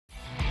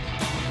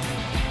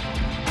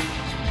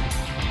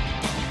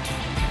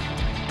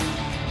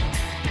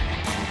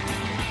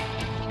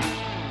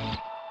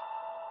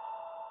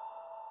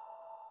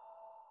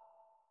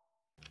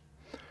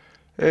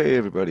Hey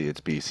everybody,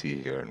 it's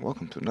BC here, and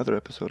welcome to another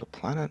episode of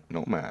Planet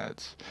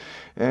Nomads.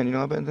 And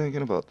I've been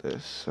thinking about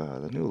this.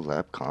 The new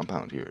lab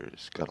compound here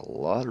has got a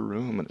lot of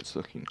room, and it's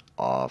looking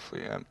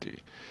awfully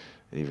empty.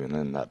 Even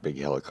in that big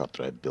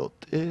helicopter I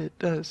built, it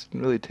doesn't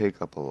really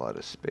take up a lot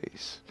of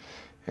space.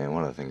 And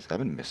one of the things I've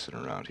been missing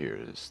around here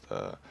is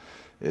the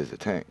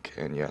tank.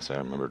 And yes, I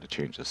remember to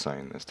change the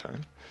sign this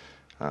time.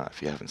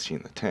 If you haven't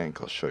seen the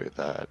tank, I'll show you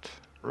that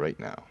right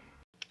now.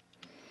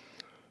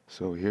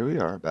 So here we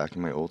are back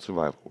in my old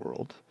survival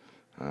world.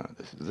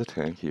 This is the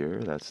tank here.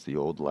 That's the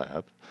old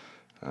lab.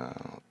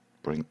 I'll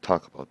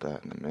talk about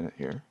that in a minute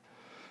here.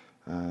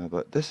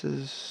 But this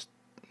is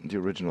the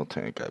original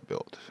tank I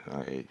built.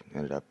 I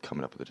ended up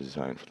coming up with a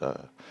design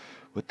for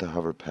with the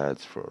hover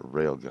pads for a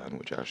railgun,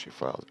 which actually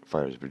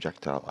fires a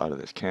projectile out of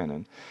this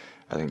cannon.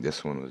 I think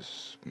this one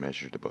was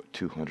measured about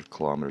 200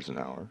 kilometers an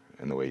hour,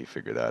 and the way you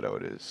figure that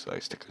out is I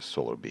stick a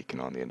solar beacon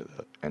on the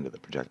end of the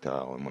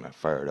projectile, and when I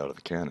fire it out of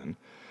the cannon,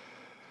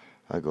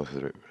 I go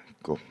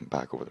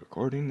back over the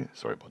recording.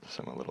 Sorry about this,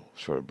 I'm a little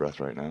short of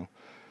breath right now.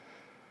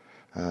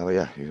 But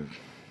yeah, you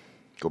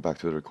go back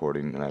to the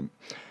recording, and I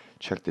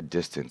check the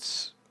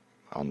distance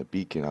on the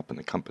beacon up in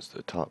the compass to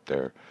the top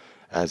there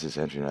as it's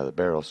entering out of the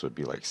barrel, so it'd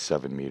be like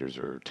 7 meters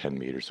or 10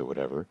 meters or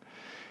whatever.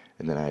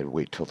 And then I'd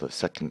wait till the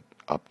second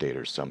update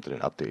or something.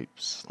 It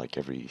updates like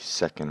every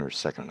second or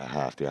second and a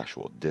half the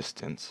actual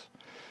distance.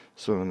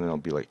 So then it'll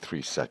be like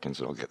 3 seconds,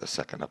 and I'll get the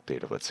second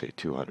update of, let's say,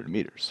 200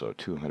 meters. So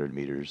 200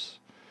 meters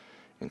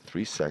in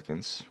 3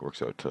 seconds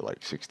works out to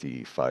like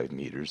 65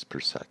 meters per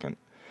second.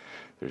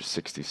 There's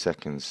 60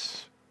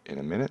 seconds in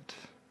a minute,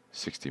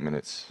 60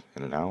 minutes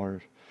in an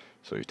hour.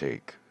 So you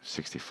take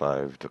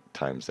 65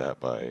 times that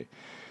by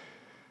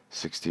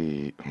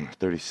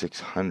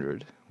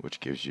 3,600, which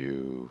gives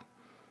you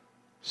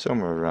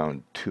somewhere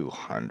around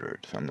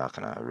 200. I'm not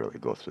gonna really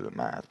go through the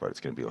math, but it's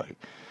gonna be like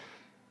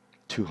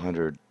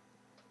 200,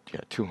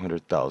 yeah,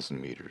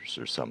 200,000 meters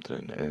or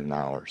something in an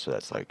hour. So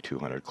that's like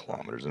 200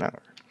 kilometers an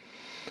hour.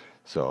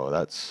 So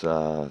that's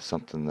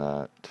something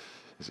that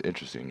is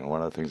interesting.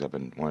 One of the things I've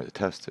been wanting to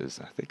test is,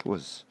 I think it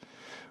was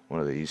one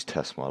of these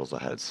test models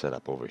I had set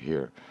up over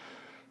here.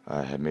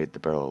 I had made the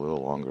barrel a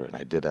little longer, and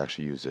I did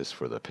actually use this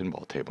for the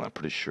pinball table. I'm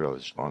pretty sure I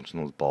was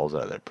launching those balls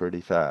out of there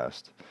pretty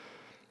fast.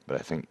 But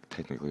I think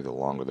technically the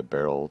longer the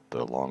barrel,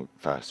 the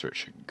faster it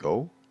should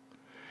go.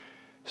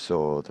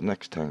 So the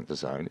next tank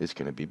design is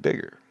going to be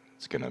bigger.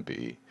 It's going to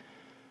be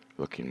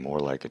looking more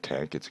like a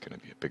tank. It's going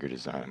to be a bigger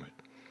design. I'm going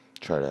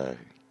to try to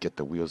get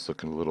the wheels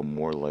looking a little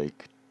more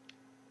like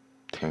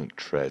tank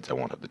treads. I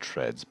won't have the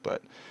treads,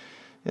 but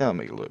yeah, I'll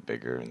make it a little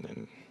bigger, and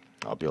then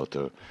I'll be able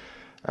to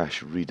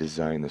actually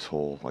redesign this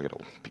whole. I gotta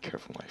be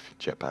careful with my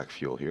jetpack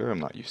fuel here. I'm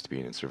not used to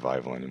being in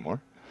survival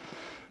anymore.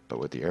 But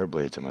with the air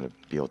blades, I'm gonna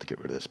be able to get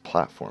rid of this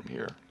platform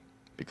here,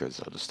 because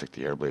I'll just stick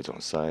the air blades on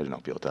the side, and I'll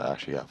be able to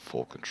actually have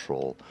full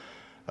control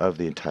of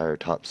the entire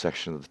top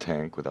section of the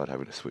tank without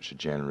having to switch the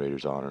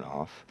generators on and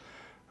off.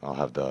 I'll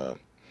have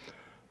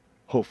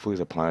hopefully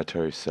the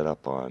planetary set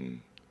up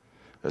on,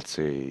 let's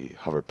say,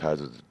 hover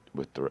pads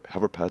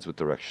with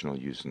directional,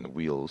 using the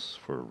wheels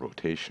for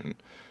rotation,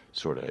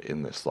 sort of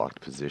in this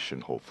locked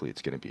position. Hopefully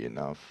it's going to be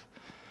enough,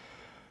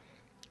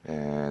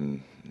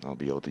 and I'll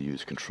be able to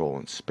use control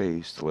in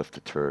space to lift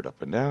the turret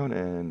up and down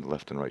and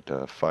left and right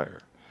to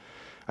fire.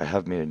 I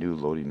have made a new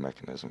loading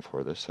mechanism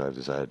for this. I've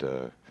decided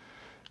to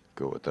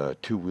go with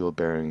 2 wheel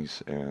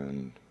bearings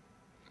and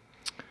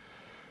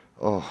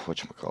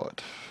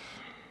whatchamacallit,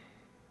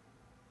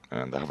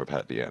 and the hover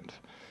pad at the end,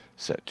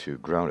 set to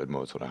grounded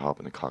mode. So when I hop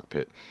in the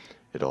cockpit,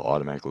 it'll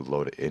automatically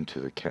load it into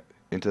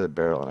the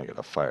barrel, and I get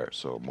a fire.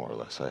 So more or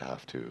less, I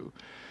have to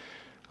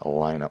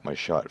line up my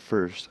shot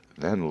first,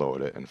 then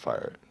load it and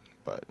fire it.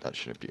 But that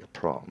shouldn't be a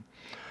problem.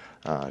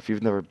 If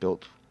you've never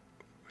built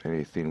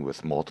anything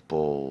with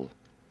multiple,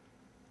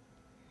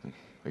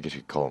 I guess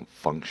you could call them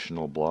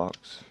functional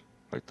blocks,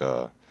 like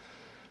the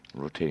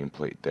rotating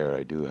plate there,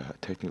 I do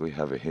technically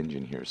have a hinge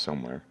in here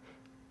somewhere.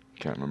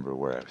 Can't remember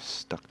where I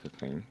stuck the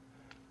thing.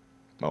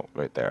 Oh,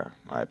 right there.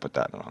 I put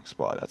that in the wrong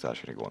spot. That's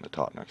actually going to go on the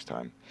top next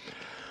time.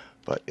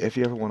 But if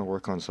you ever want to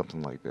work on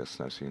something like this,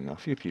 and I've seen a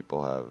few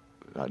people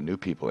new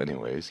people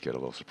anyways, get a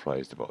little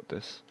surprised about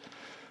this.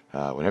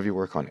 Whenever you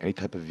work on any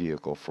type of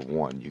vehicle, for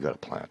one, you got to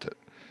plant it.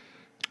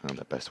 And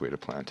the best way to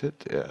plant it,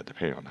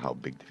 depending on how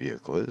big the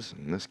vehicle is,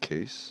 in this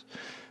case,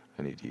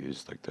 I need to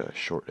use like the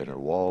short inner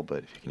wall,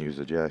 but if you can use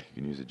a jack,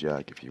 you can use a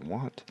jack if you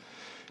want.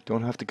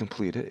 Don't have to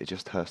complete it. It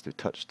just has to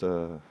touch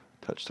the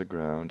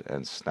ground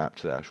and snap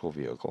to the actual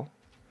vehicle.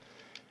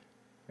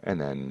 And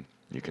then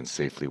you can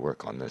safely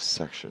work on this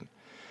section.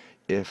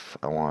 If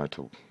I wanted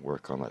to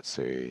work on, let's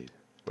say,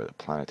 where the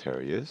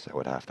planetary is, I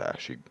would have to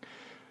actually,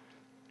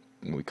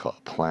 we call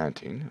it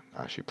planting,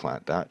 actually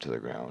plant that to the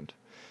ground.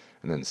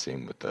 And then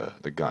same with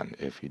the gun.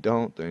 If you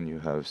don't, then you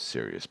have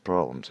serious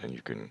problems, and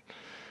you can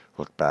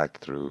look back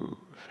through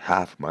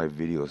half my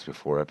videos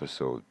before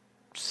episode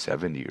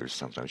 70 or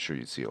something. I'm sure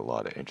you'd see a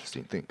lot of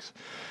interesting things.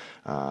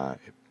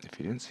 If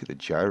you didn't see the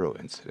gyro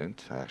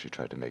incident, I actually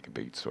tried to make a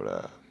big sort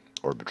of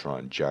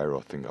Orbitron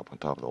gyro thing up on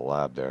top of the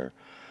lab there.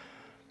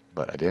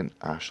 but I didn't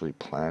actually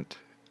plant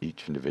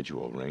each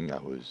individual ring. I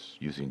was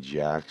using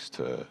jacks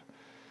to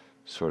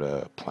sort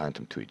of plant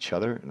them to each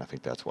other, and I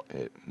think that's what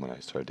when I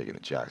started digging the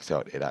jacks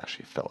out, it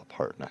actually fell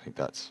apart, and I think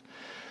that's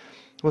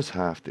was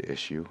half the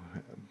issue.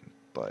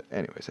 But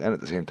anyways, and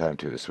at the same time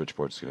too, the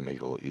switchboard is going to make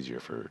it a little easier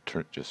for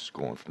just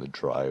going from the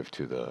drive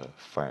to the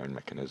firing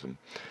mechanism.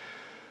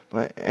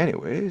 But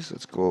anyways,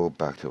 let's go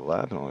back to the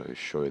lab and I'll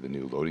show you the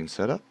new loading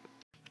setup.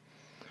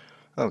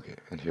 Okay,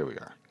 and here we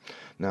are.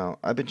 Now,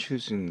 I've been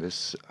choosing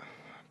this,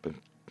 but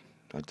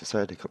I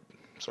decided to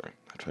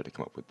I tried to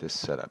come up with this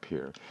setup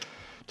here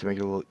to make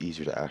it a little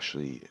easier to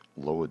actually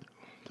load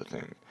the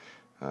thing.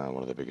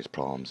 One of the biggest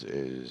problems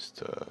is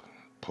to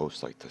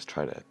post like this,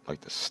 try to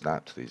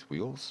snap to these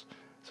wheels,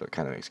 so it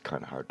kind of makes it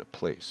kind of hard to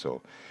place.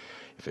 So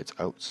if it's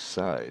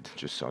outside,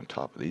 just on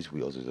top of these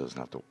wheels, it doesn't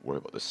have to worry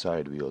about the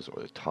side wheels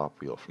or the top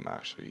wheel from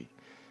actually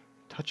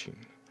touching.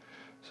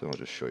 So I'll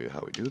just show you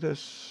how we do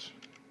this.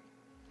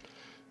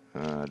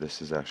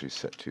 This is actually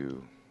set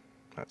to,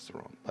 that's the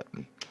wrong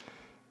button,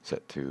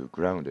 set to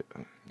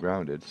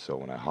grounded, so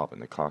when I hop in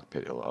the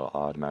cockpit, it'll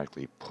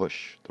automatically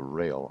push the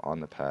rail on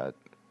the pad,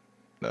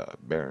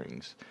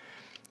 bearings,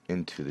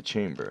 into the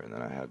chamber. And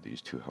then I have these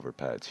two hover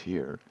pads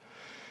here.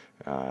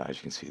 As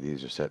you can see,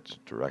 these are set to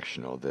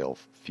directional. They'll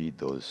feed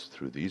those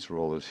through these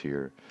rollers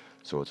here,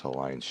 so it's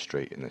aligned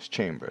straight in this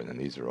chamber, and then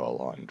these are all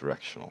on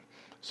directional.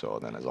 So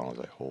then as long as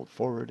I hold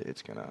forward,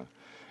 it's gonna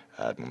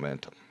add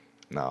momentum.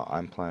 Now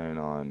I'm planning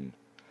on,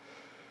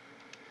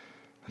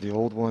 the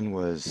old one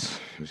was,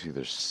 I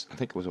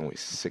think it was only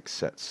 6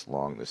 sets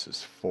long. This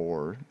is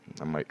 4.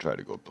 I might try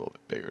to go a little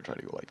bit bigger, try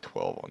to go like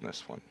 12 on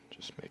this one,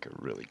 just make it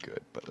really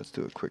good. But let's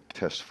do a quick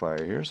test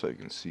fire here so you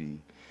can see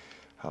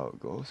how it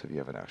goes if you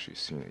haven't actually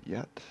seen it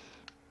yet.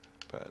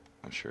 But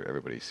I'm sure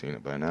everybody's seen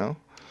it by now.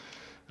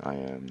 I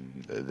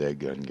am the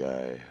gun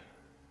guy.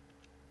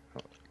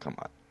 Oh, come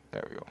on,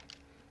 there we go.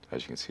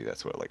 As you can see,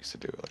 that's what it likes to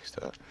do. It likes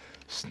to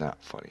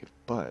snap funny,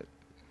 but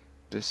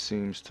this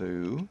seems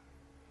to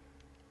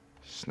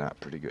snap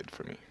pretty good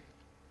for me.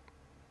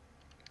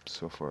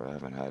 So far I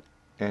haven't had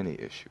any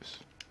issues.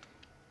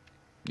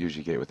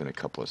 Usually get it within a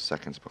couple of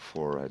seconds.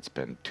 Before I'd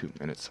spend 2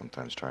 minutes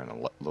sometimes trying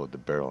to load the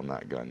barrel on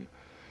that gun.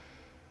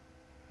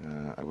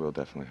 I will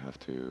definitely have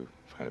to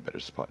find a better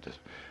spot to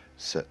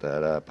set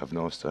that up. I've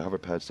noticed the hover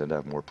pads tend to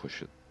have more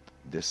push at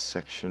this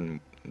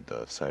section,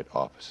 the side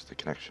opposite the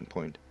connection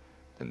point,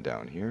 than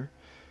down here,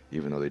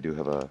 even though they do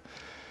have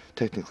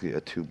technically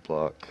a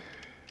 2-block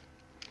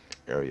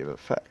area of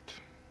effect.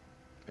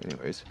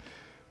 Anyways,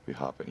 we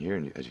hop in here,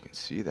 and as you can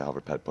see, the hover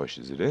pad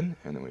pushes it in,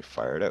 and then we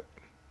fire it out,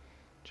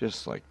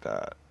 just like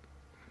that.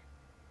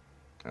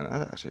 And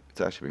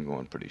it's actually been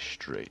going pretty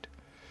straight.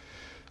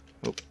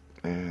 Oh,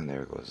 and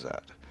there goes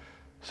that.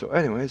 So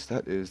anyways,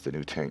 that is the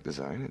new tank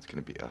design. It's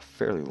going to be a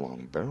fairly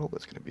long barrel, but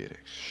it's going to be an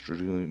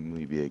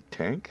extremely big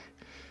tank,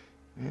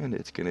 and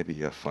it's going to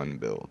be a fun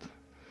build.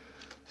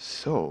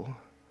 So,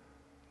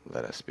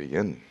 let us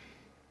begin.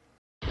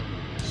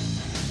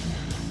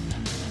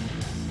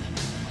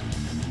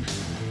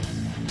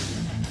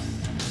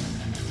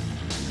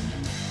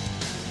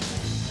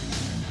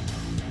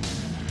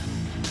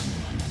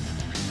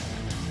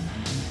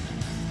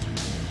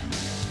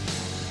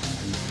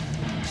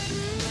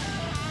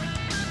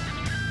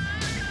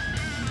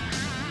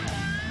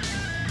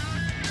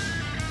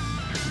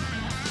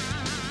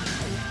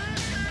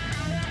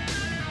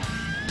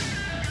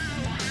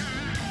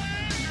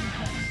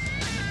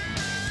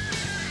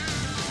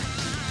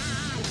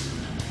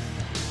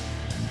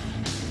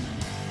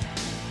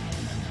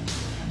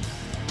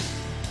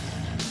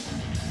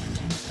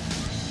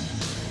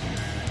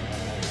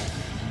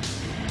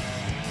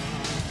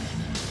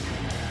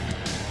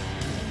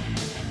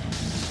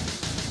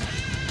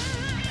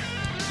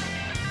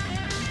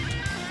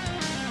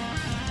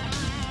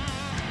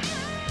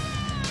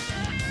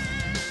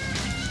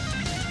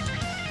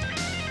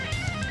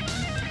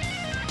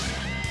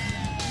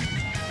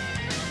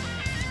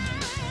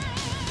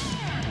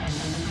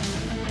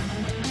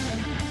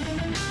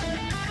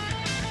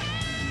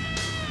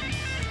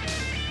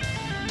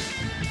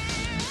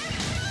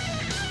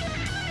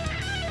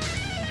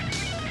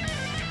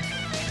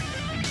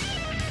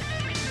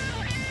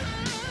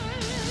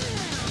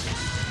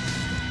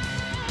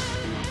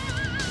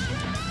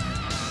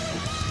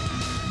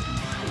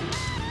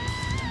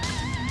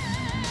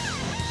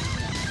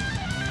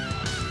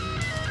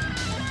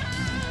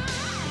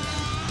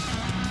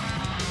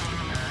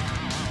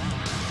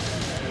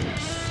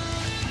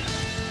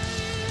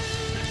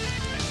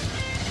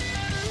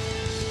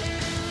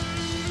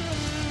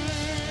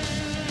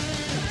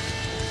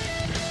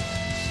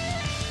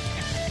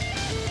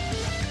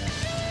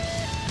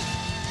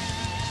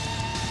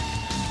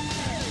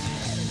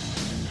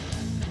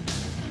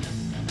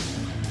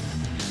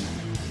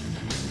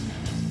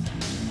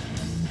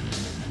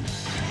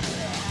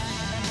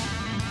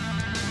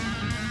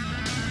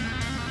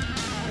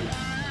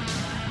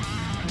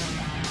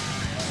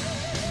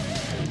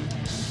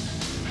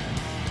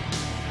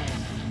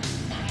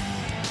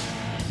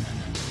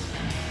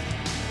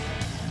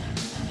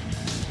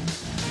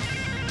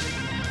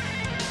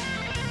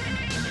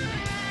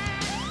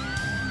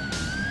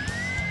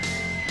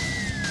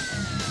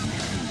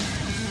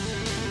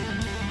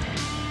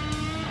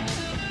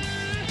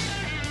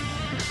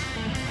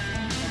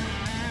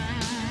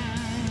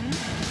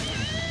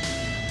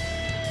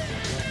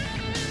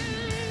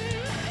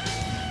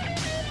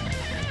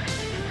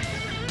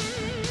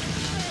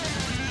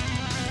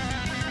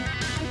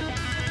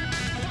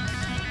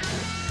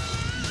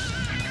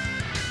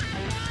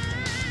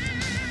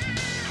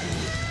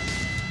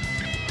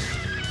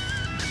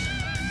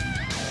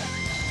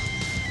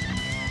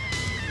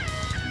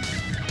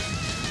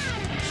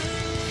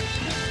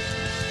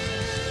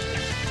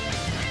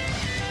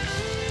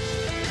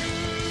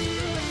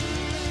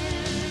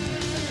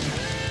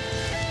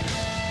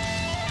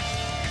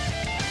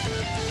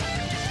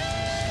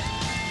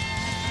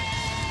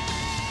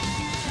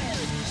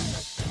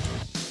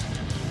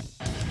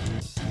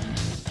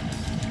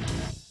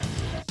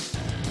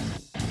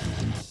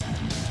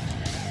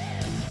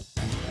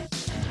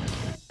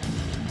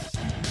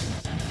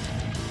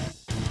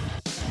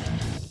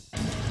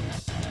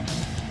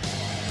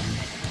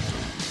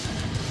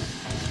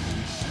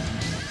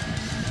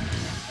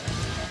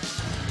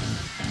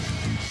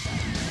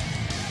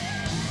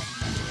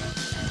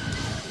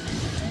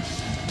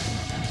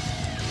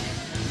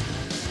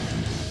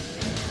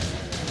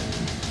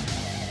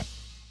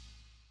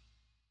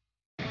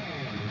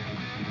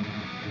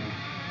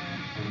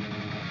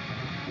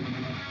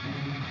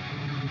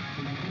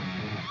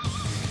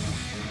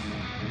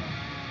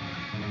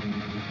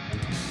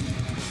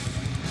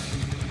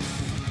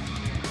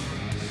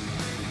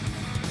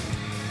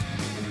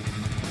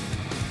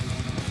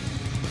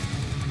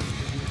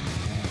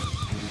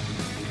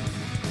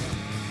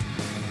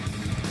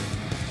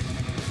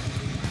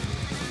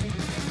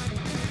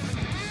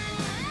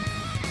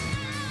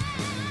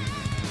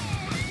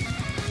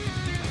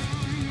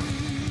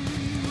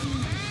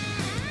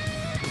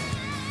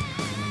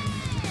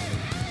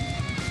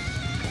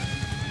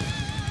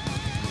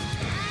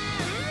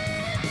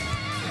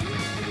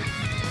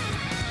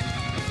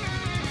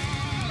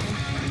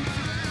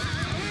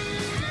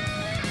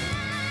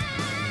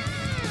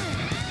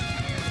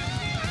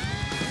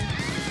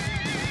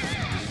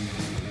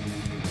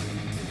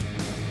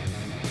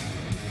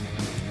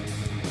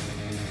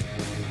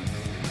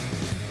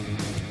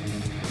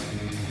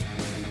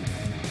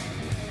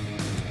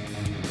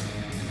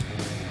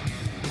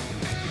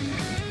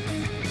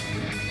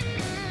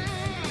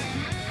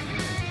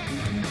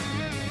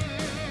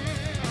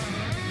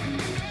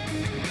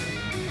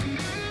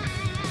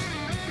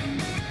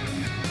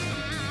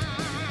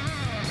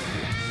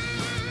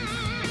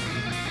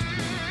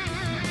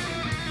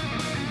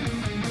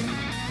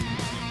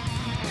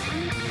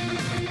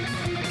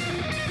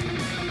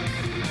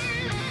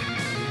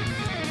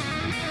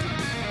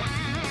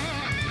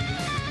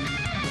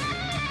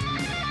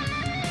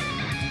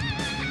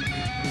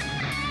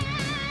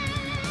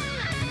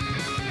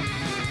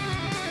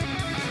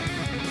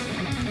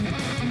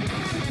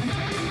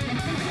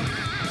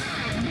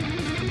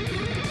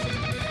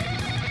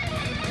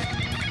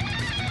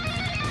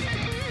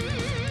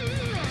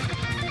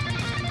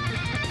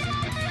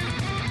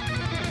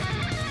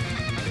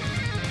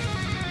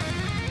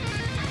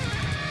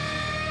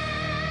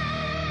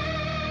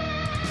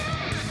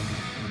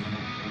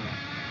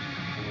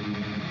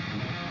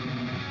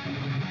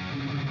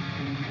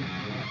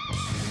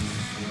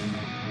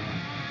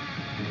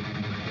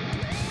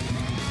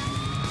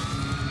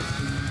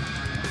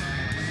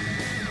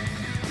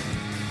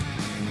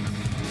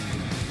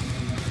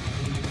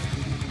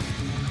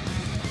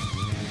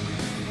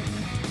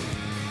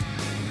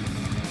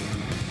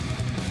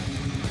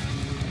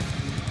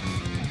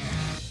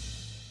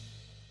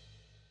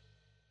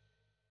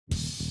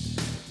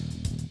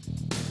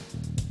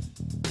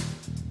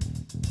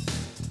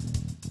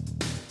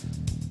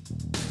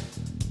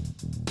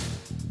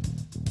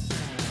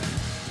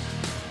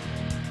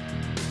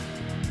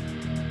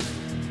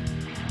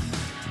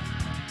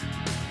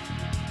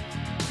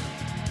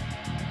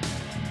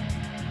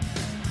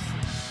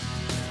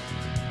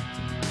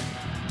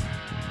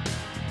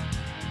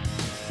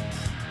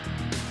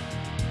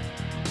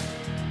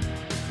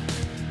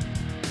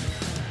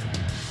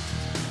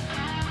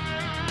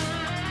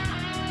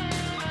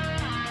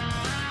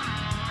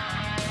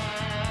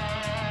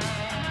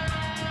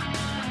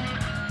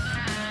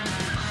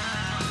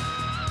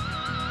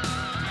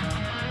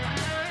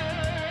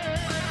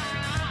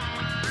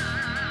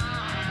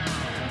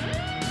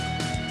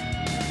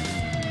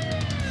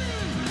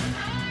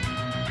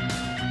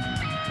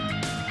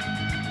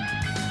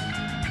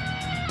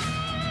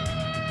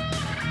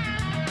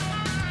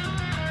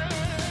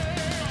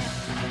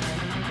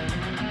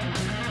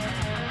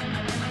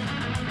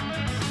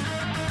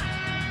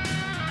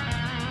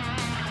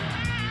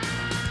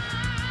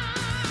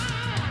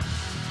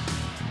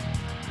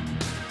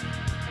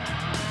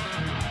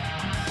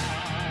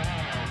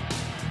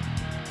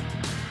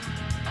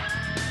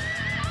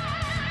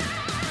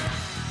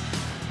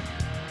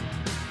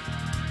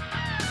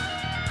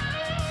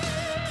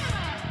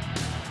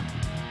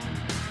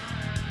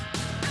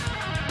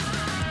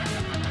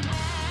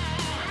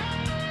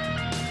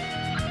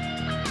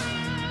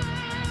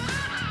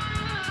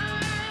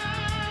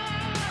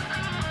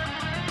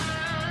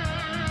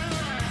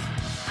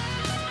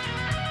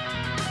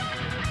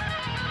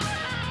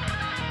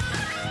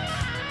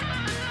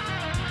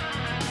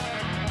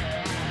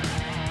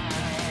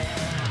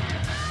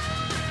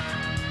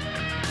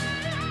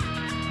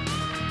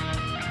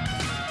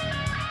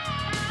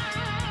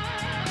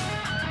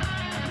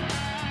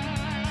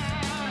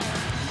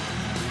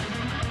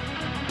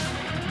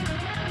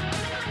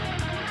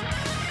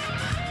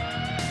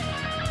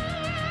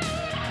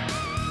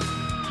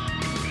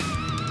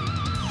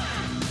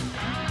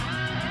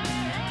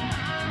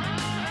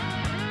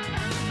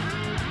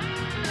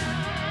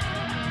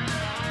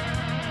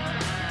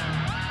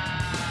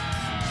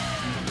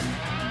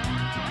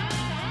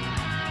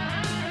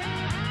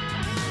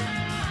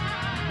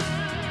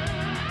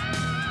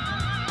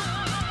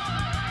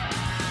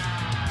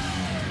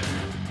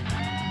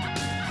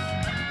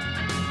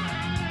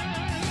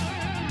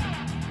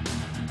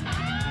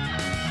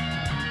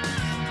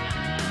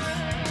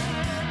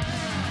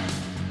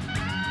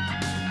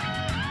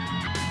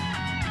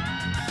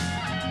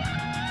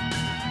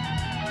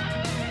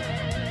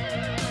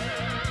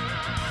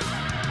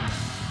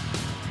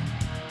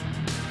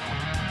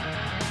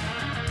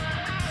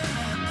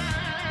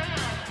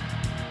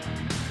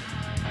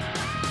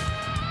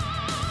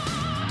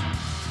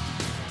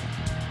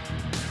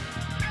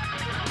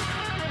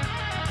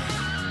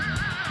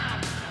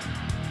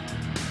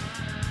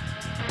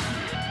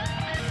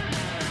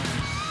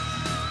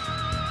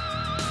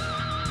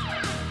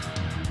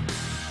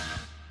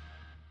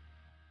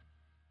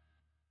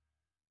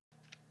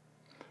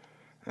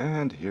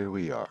 And here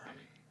we are.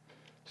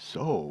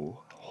 So,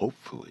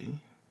 hopefully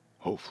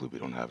we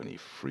don't have any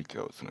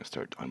freakouts when I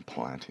start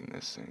unplanting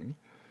this thing.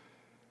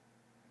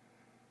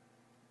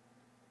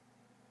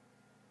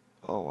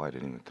 Oh, I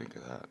didn't even think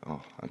of that.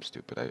 Oh, I'm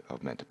stupid. I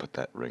meant to put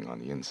that ring on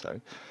the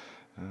inside.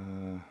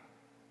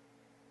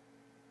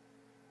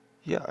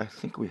 Yeah, I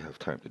think we have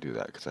time to do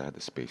that because I had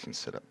the spacing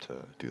set up to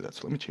do that.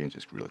 So let me change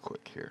this really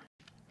quick here.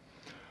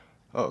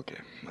 Okay,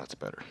 that's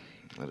better.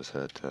 I just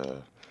had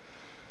to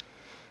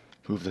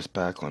move this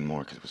back one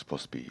more because it was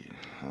supposed to be,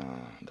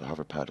 the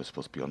hover pad was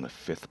supposed to be on the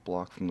 5th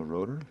block from the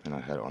rotor, and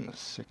I had it on the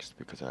 6th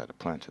because I had it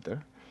planted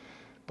there.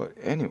 But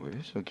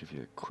anyways, I'll give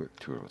you a quick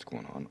tour of what's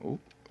going on. Oh,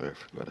 I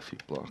forgot a few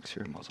blocks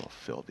here. Might as well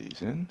fill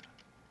these in.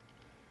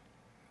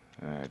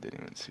 I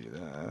didn't even see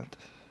that.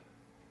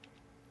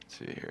 Let's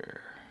see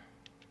here.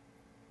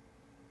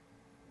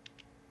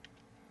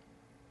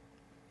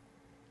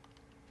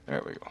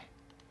 There we go.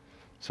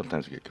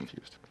 Sometimes I get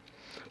confused.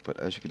 But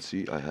as you can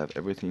see, I have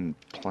everything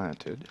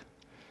planted.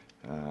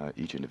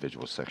 Each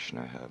individual section,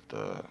 I have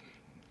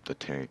the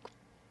tank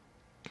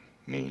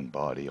main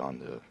body on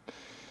the,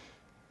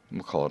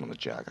 we'll call it on the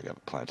jack. I got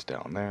the plants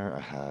down there. I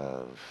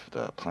have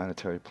the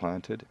planetary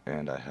planted,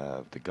 and I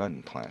have the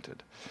gun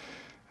planted.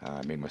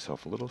 I made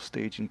myself a little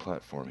staging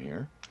platform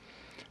here,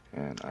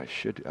 and I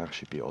should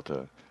actually be able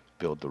to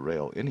build the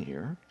rail in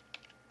here.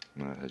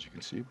 As you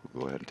can see,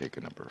 we'll go ahead and take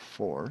a number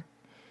 4.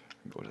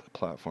 Go to the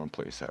platform,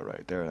 place that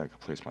right there, and I can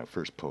place my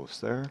first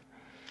post there,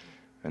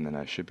 and then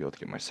I should be able to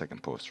get my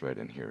second post right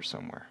in here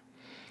somewhere.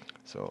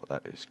 So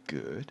that is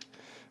good.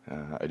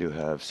 I do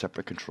have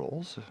separate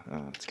controls.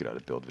 Let's get out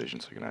of build vision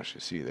so you can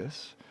actually see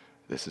this.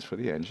 This is for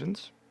the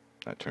engines.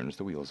 That turns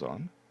the wheels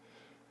on.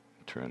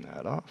 Turn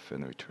that off,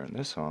 and then we turn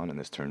this on, and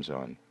this turns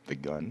on the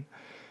gun.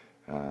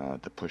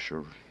 The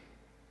pusher,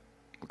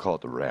 we call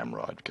it the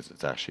ramrod because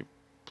it's actually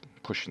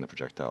pushing the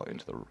projectile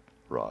into the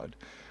rod.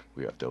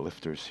 We have the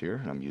lifters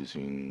here. I'm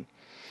using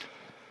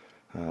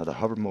the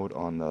hover mode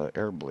on the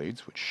air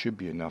blades, which should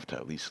be enough to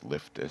at least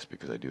lift this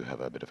because I do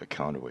have a bit of a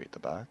counterweight at the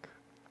back.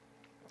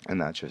 And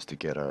that's just to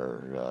get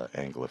our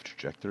angle of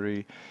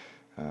trajectory.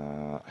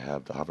 I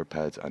have the hover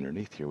pads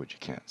underneath here, which you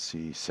can't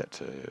see, set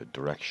to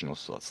directional,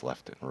 so it's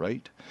left and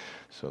right.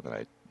 So then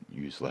I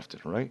use left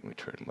and right, and we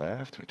turn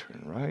left, and we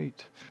turn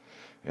right.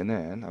 And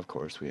then, of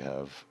course, we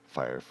have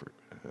fire for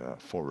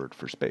forward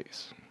for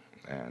space.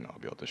 And I'll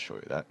be able to show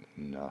you that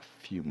in a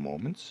few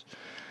moments.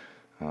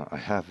 I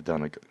have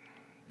done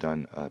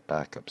a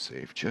backup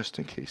save just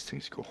in case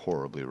things go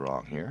horribly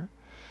wrong here.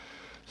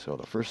 So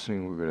the first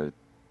thing we're going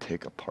to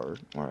take apart,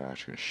 or I'm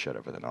actually going to shut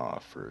everything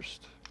off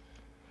first.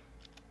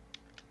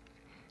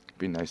 It'd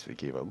be nice if they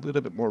gave a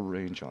little bit more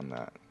range on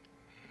that.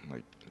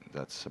 Like,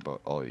 that's about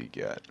all you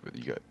get. But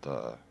you get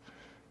the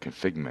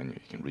config menu,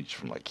 you can reach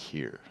from like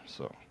here.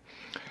 So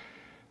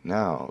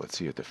now let's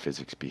see if the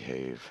physics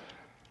behave.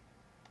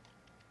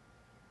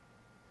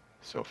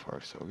 So far,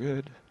 so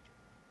good.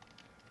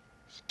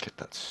 Let's get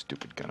that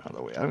stupid gun out of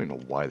the way. I don't even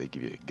know why they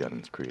give you a gun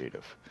in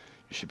creative.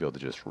 You should be able to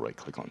just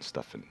right-click on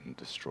stuff and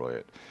destroy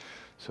it.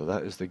 So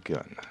that is the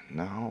gun.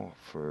 Now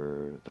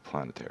for the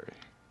planetary.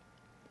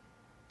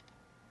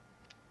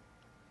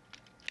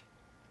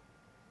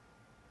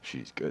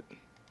 She's good.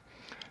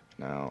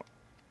 Now,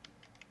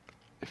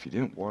 if you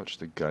didn't watch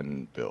the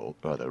gun build,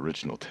 the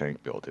original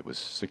tank build, it was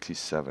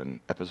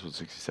 67, episode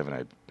 67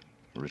 I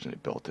originally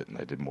built it, and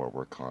I did more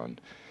work on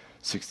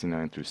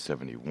 69 through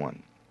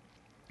 71.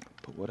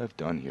 But what I've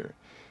done here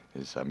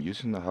is I'm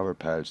using the hover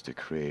pads to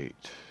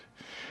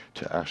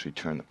actually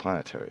turn the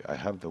planetary. I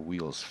have the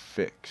wheels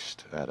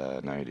fixed at a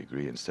 90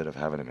 degree. Instead of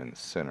having them in the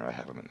center, I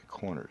have them in the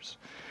corners.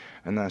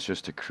 And that's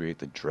just to create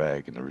the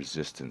drag and the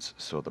resistance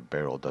so the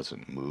barrel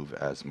doesn't move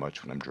as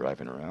much when I'm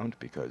driving around,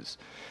 because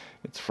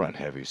it's front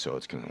heavy, so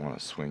it's going to want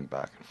to swing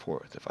back and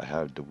forth. If I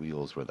have the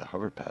wheels where the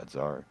hover pads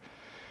are,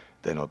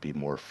 then it'll be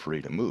more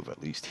free to move.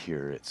 At least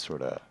here it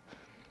sort of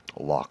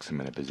locks them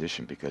in a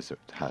position because it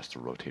has to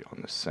rotate on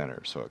the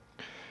center, so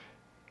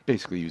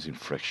basically using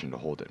friction to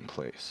hold it in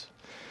place.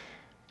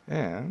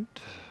 And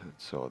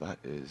so that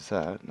is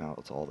that. Now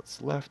it's all that's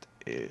left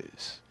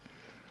is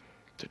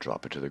to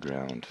drop it to the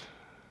ground.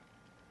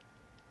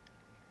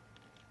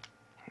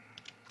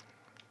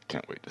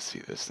 Can't wait to see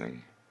this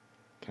thing.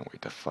 Can't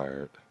wait to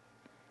fire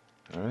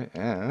it. Alright,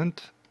 and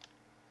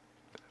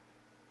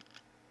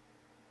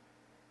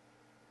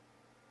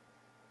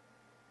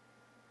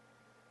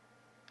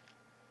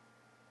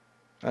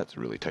that's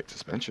really tight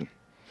suspension.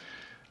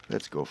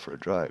 Let's go for a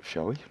drive,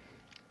 shall we?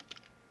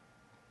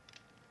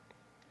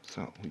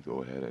 So we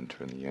go ahead and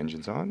turn the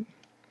engines on.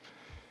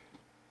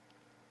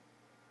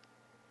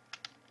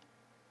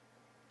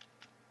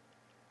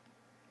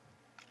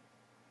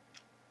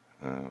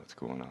 What's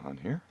going on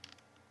here?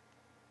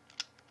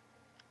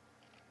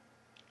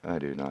 I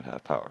do not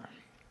have power.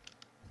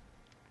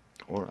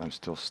 Or I'm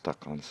still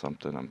stuck on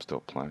something. I'm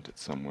still planted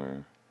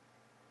somewhere.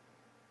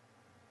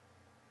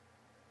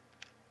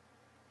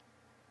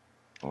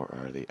 Or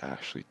are they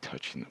actually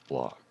touching the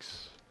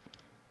blocks?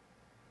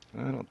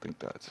 I don't think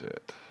that's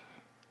it.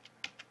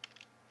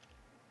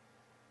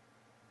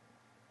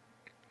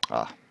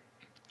 Ah,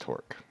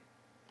 torque.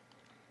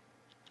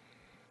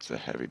 It's a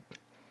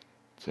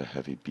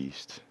heavy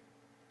beast.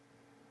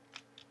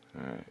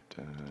 Alright,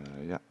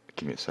 yeah,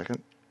 give me a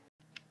second.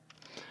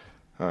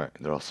 Alright,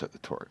 they're all set to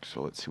torque,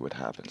 so let's see what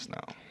happens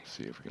now.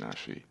 See if we can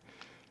actually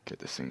get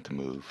this thing to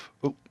move.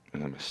 Oh,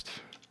 and I missed.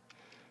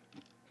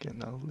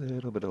 Getting a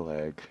little bit of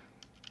lag.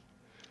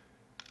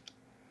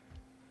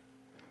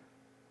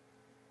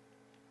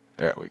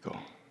 There we go.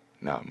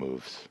 Now it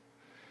moves.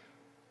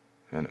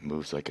 And it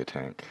moves like a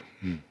tank.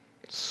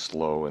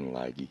 Slow and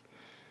laggy.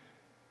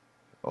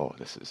 Oh,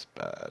 this is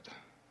bad.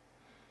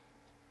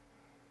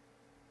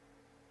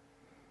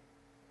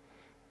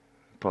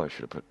 Probably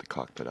should have put the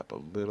cockpit up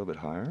a little bit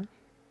higher.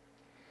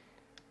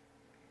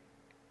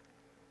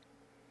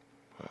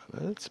 But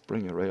let's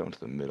bring it right onto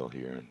the middle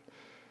here and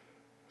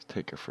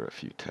take her for a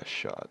few test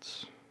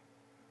shots.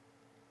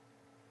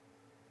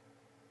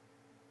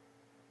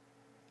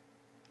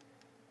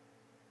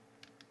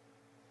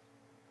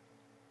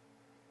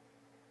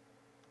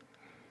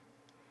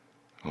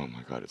 Oh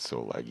my god, it's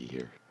so laggy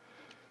here.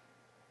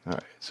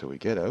 Alright, so we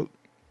get out.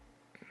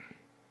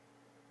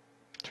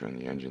 Turn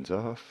the engines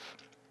off.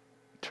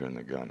 Turn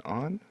the gun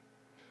on.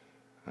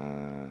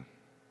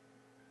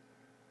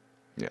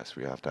 Yes,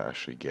 we have to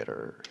actually get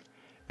our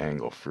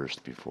angle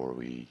first before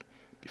we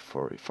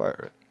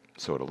fire it.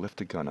 So to lift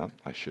the gun up,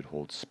 I should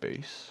hold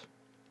space.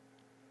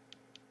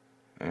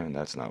 And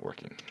that's not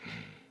working.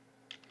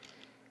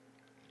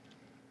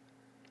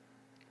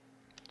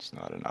 It's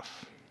not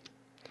enough.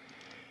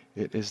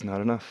 It is not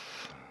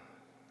enough.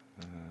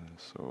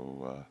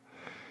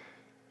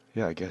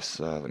 Yeah, I guess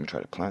let me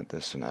try to plant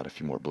this and add a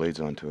few more blades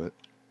onto it.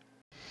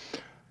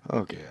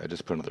 Okay, I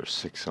just put another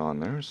 6 on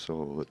there, so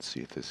let's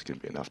see if this is going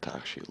to be enough to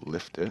actually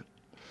lift it.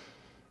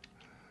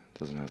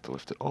 Doesn't have to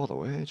lift it all the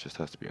way, it just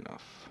has to be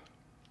enough.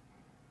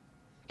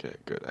 Okay,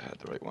 good, I had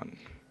the right one.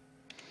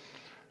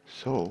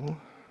 So,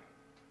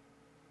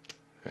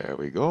 there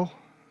we go.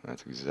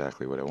 That's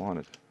exactly what I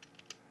wanted.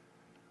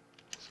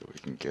 So we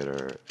can get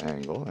our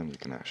angle, and we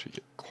can actually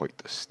get quite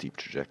the steep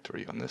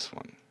trajectory on this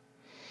one.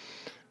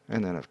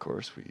 And then, of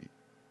course,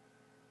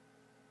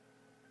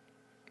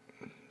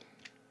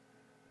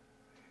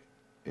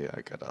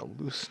 I gotta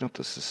loosen up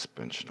the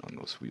suspension on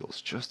those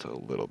wheels just a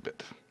little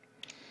bit.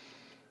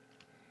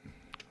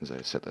 As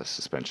I set the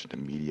suspension to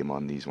medium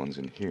on these ones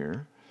in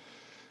here.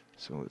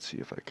 So let's see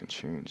if I can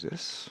change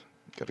this.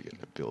 Gotta get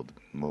into build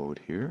mode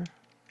here.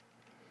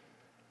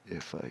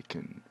 If I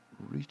can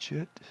reach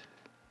it.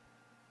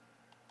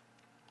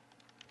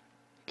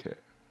 Okay,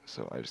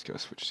 so I just gotta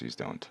switch these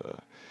down to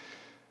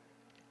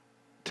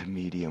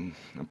medium.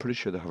 I'm pretty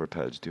sure the hover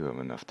pads do have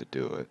enough to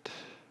do it.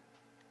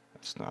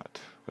 That's not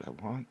what I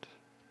want.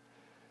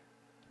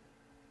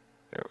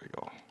 There we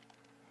go.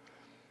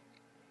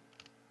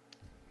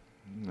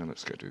 And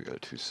let's go do the other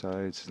 2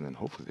 sides, and then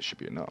hopefully this should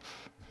be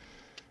enough.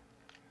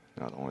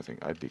 Now the only thing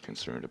I'd be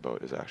concerned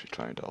about is actually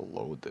trying to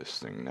load this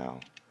thing now.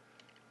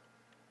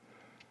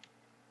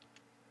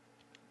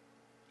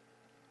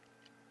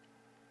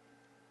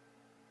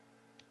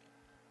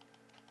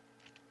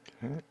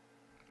 Okay,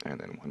 and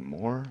then one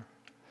more.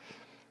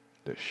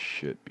 This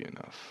should be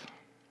enough.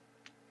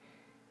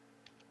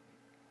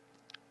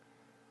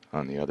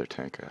 On the other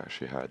tank I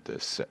actually had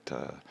this set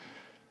to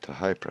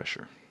high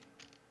pressure.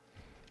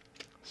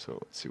 So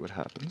let's see what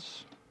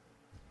happens.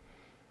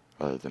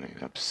 Other than an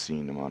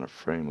obscene amount of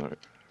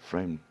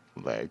frame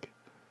lag.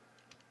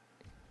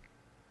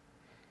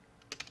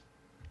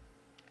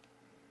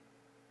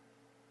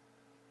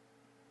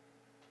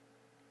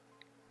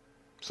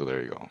 So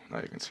there you go.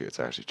 Now you can see it's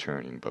actually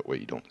turning, but what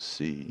you don't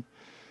see,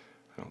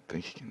 I don't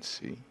think you can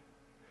see,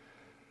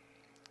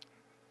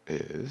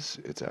 is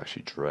it's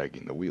actually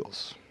dragging the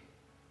wheels.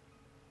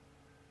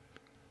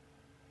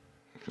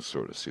 You can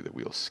sort of see the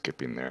wheel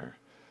skipping there.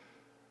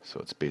 So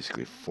it's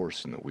basically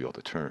forcing the wheel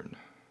to turn.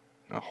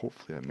 Now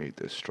hopefully I made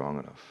this strong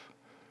enough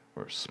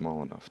or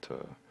small enough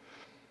to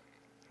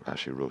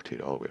actually rotate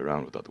all the way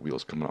around without the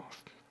wheels coming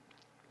off.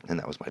 And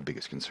that was my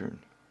biggest concern.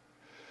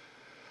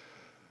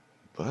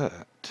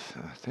 But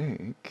I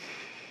think,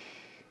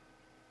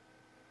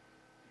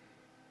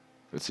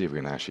 let's see if we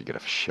can actually get a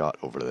shot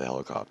over to the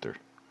helicopter.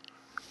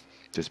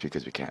 Just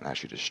because we can't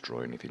actually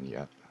destroy anything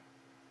yet.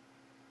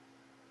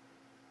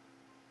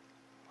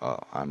 Oh,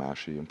 I'm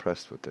actually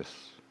impressed with this.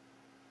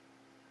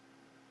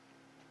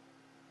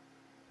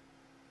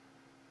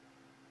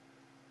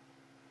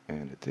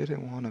 And it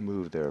didn't want to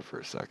move there for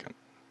a second.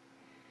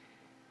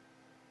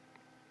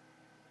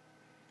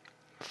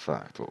 In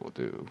fact, what we'll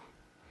do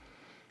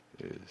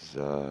is,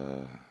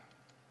 I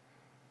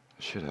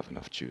should have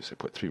enough juice. I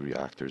put 3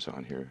 reactors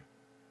on here.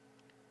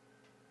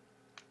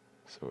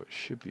 So it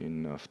should be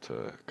enough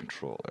to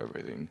control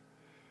everything.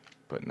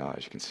 But now,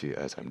 as you can see,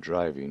 as I'm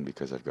driving,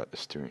 because I've got the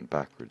steering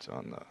backwards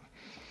on the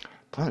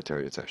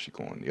planetary, it's actually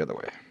going the other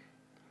way.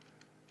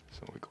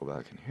 So we go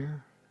back in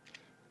here,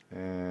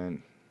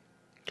 and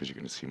because you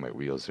can see my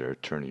wheels there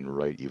turning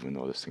right even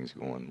though this thing's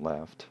going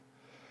left.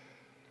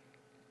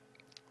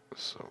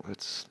 So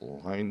let's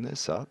line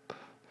this up.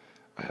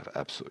 I have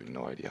absolutely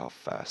no idea how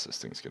fast this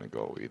thing's going to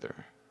go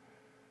either.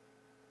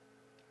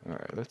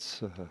 Alright,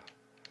 let's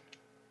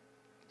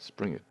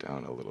bring it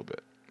down a little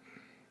bit.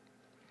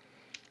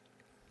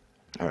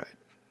 Alright,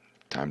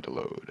 time to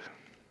load.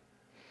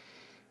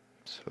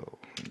 So,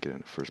 get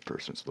into first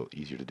person, it's a little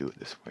easier to do it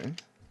this way.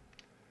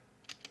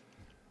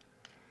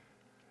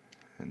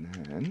 And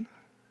then,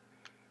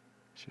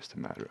 it's just a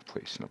matter of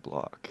placing a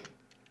block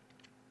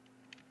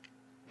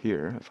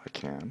here, if I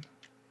can.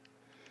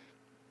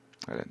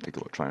 I didn't think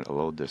about trying to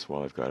load this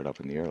while I've got it up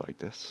in the air like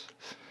this.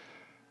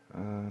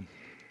 Well,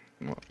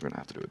 we're going to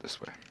have to do it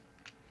this way.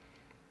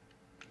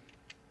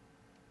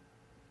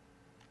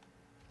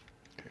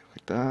 Okay,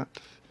 like that.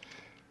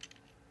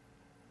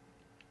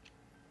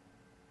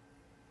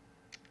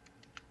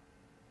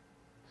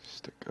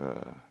 Stick,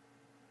 come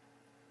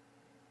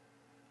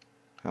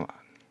on.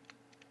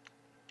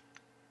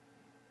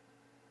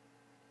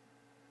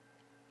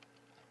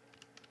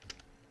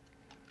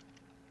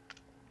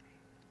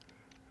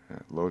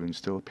 Loading's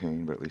still a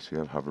pain, but at least we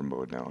have hover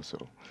mode now,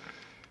 so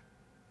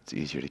it's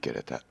easier to get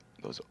at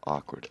those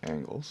awkward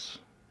angles.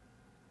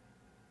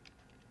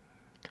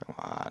 Come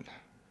on.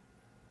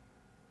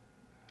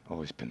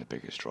 Always been the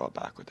biggest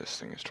drawback with this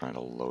thing is trying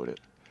to load it.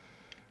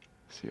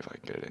 See if I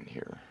can get it in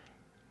here.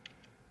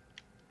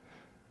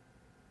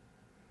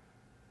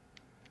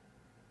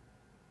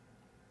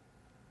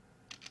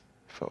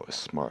 If I was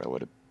smart, I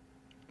would have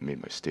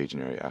made my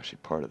staging area actually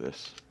part of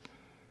this.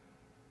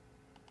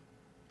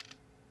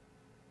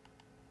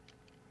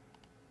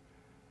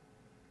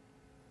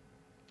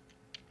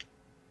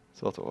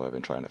 So that's what I've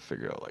been trying to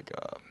figure out, like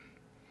a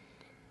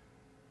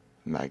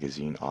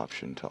magazine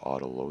option to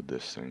auto load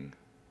this thing.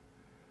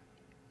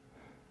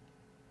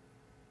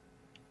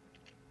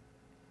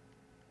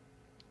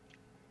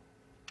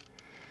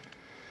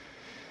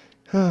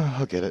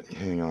 I'll get it.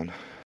 Hang on.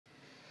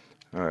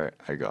 Alright,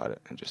 I got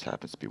it. It just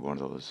happens to be one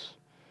of those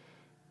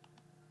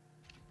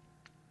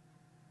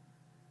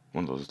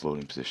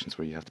loading positions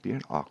where you have to be in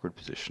an awkward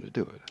position to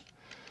do it.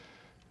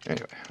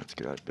 Anyway, let's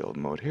get out of build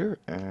mode here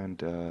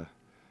and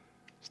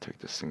let's take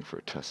this thing for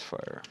a test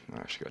fire. I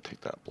actually gotta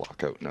take that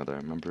block out now that I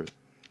remember it.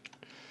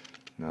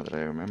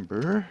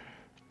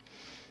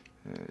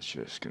 It's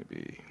just gonna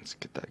be, let's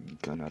get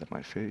that gun out of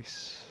my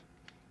face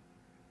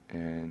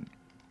and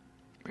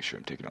make sure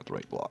I'm taking out the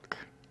right block.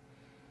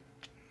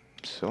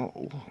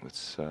 So,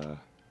 let's, I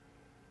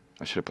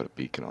should have put a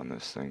beacon on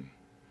this thing.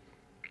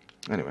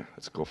 Anyway,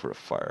 let's go for a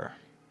fire.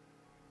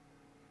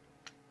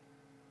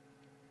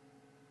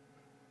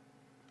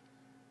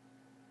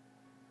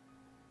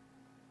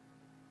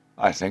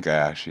 I think I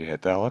actually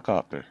hit the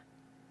helicopter.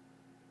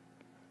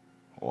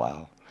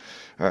 Wow.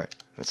 Alright,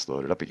 let's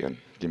load it up again.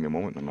 Give me a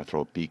moment, I'm going to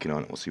throw a beacon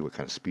on it. We'll see what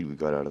kind of speed we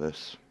got out of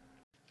this.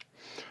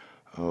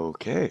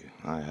 Okay,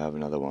 I have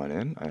another one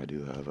in. I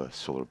do have a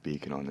solar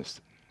beacon on this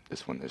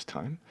one this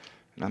time.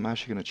 And I'm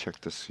actually going to check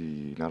to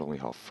see not only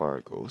how far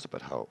it goes,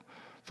 but how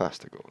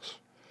fast it goes.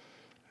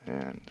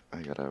 And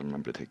I gotta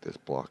remember to take this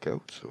block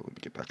out, so let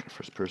me get back in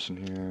first person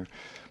here,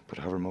 put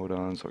hover mode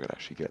on so I could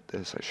actually get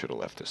this. I should have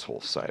left this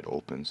whole side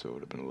open so it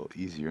would have been a little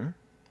easier.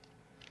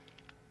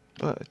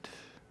 But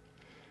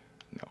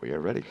now we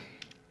are ready.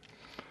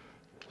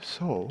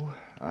 So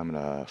I'm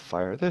gonna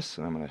fire this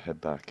and I'm gonna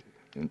head back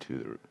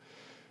into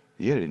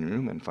the editing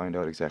room and find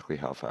out exactly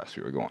how fast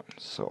we were going.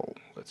 So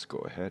let's go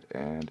ahead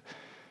and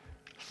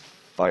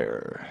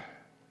fire.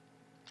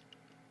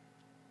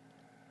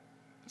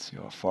 Let's see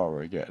how far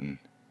we're getting.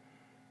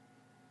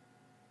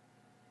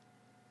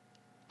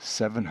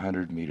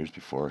 700 meters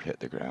before it hit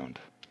the ground.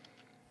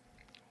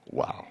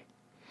 Wow.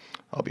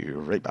 I'll be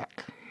right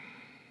back.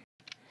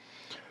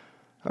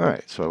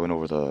 Alright, so I went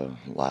over the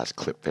last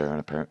clip there, and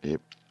apparently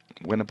it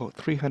went about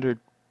 300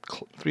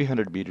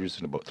 meters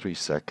in about 3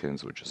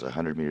 seconds, which is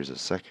 100 meters a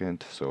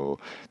second, so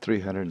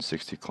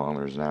 360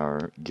 kilometers an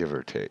hour, give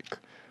or take,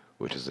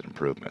 which is an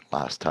improvement.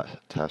 Last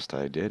test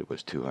I did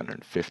was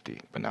 250,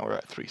 but now we're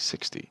at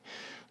 360.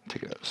 I'm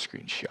taking a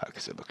screenshot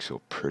because it looks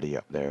so pretty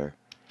up there.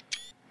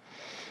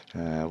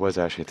 I was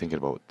actually thinking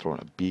about throwing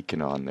a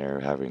beacon on there,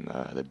 having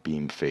the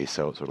beam face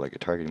out, sort of like a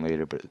targeting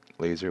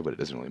laser, but it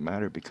doesn't really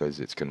matter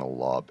because it's going to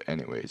lob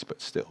anyways,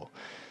 but still,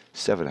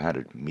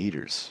 700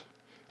 meters,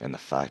 and the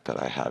fact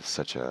that I have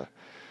such a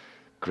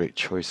great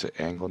choice of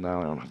angle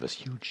now, I don't have this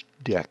huge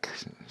deck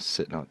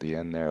sitting out the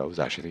end there. I was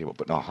actually thinking about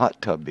putting a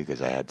hot tub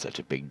because I had such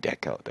a big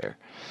deck out there.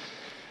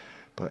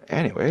 But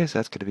anyways,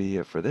 that's going to be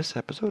it for this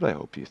episode. I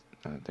hope you,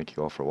 thank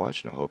you all for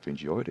watching. I hope you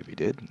enjoyed. If you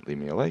did, leave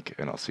me a like,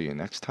 and I'll see you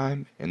next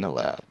time in the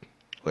lab.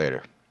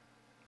 Later.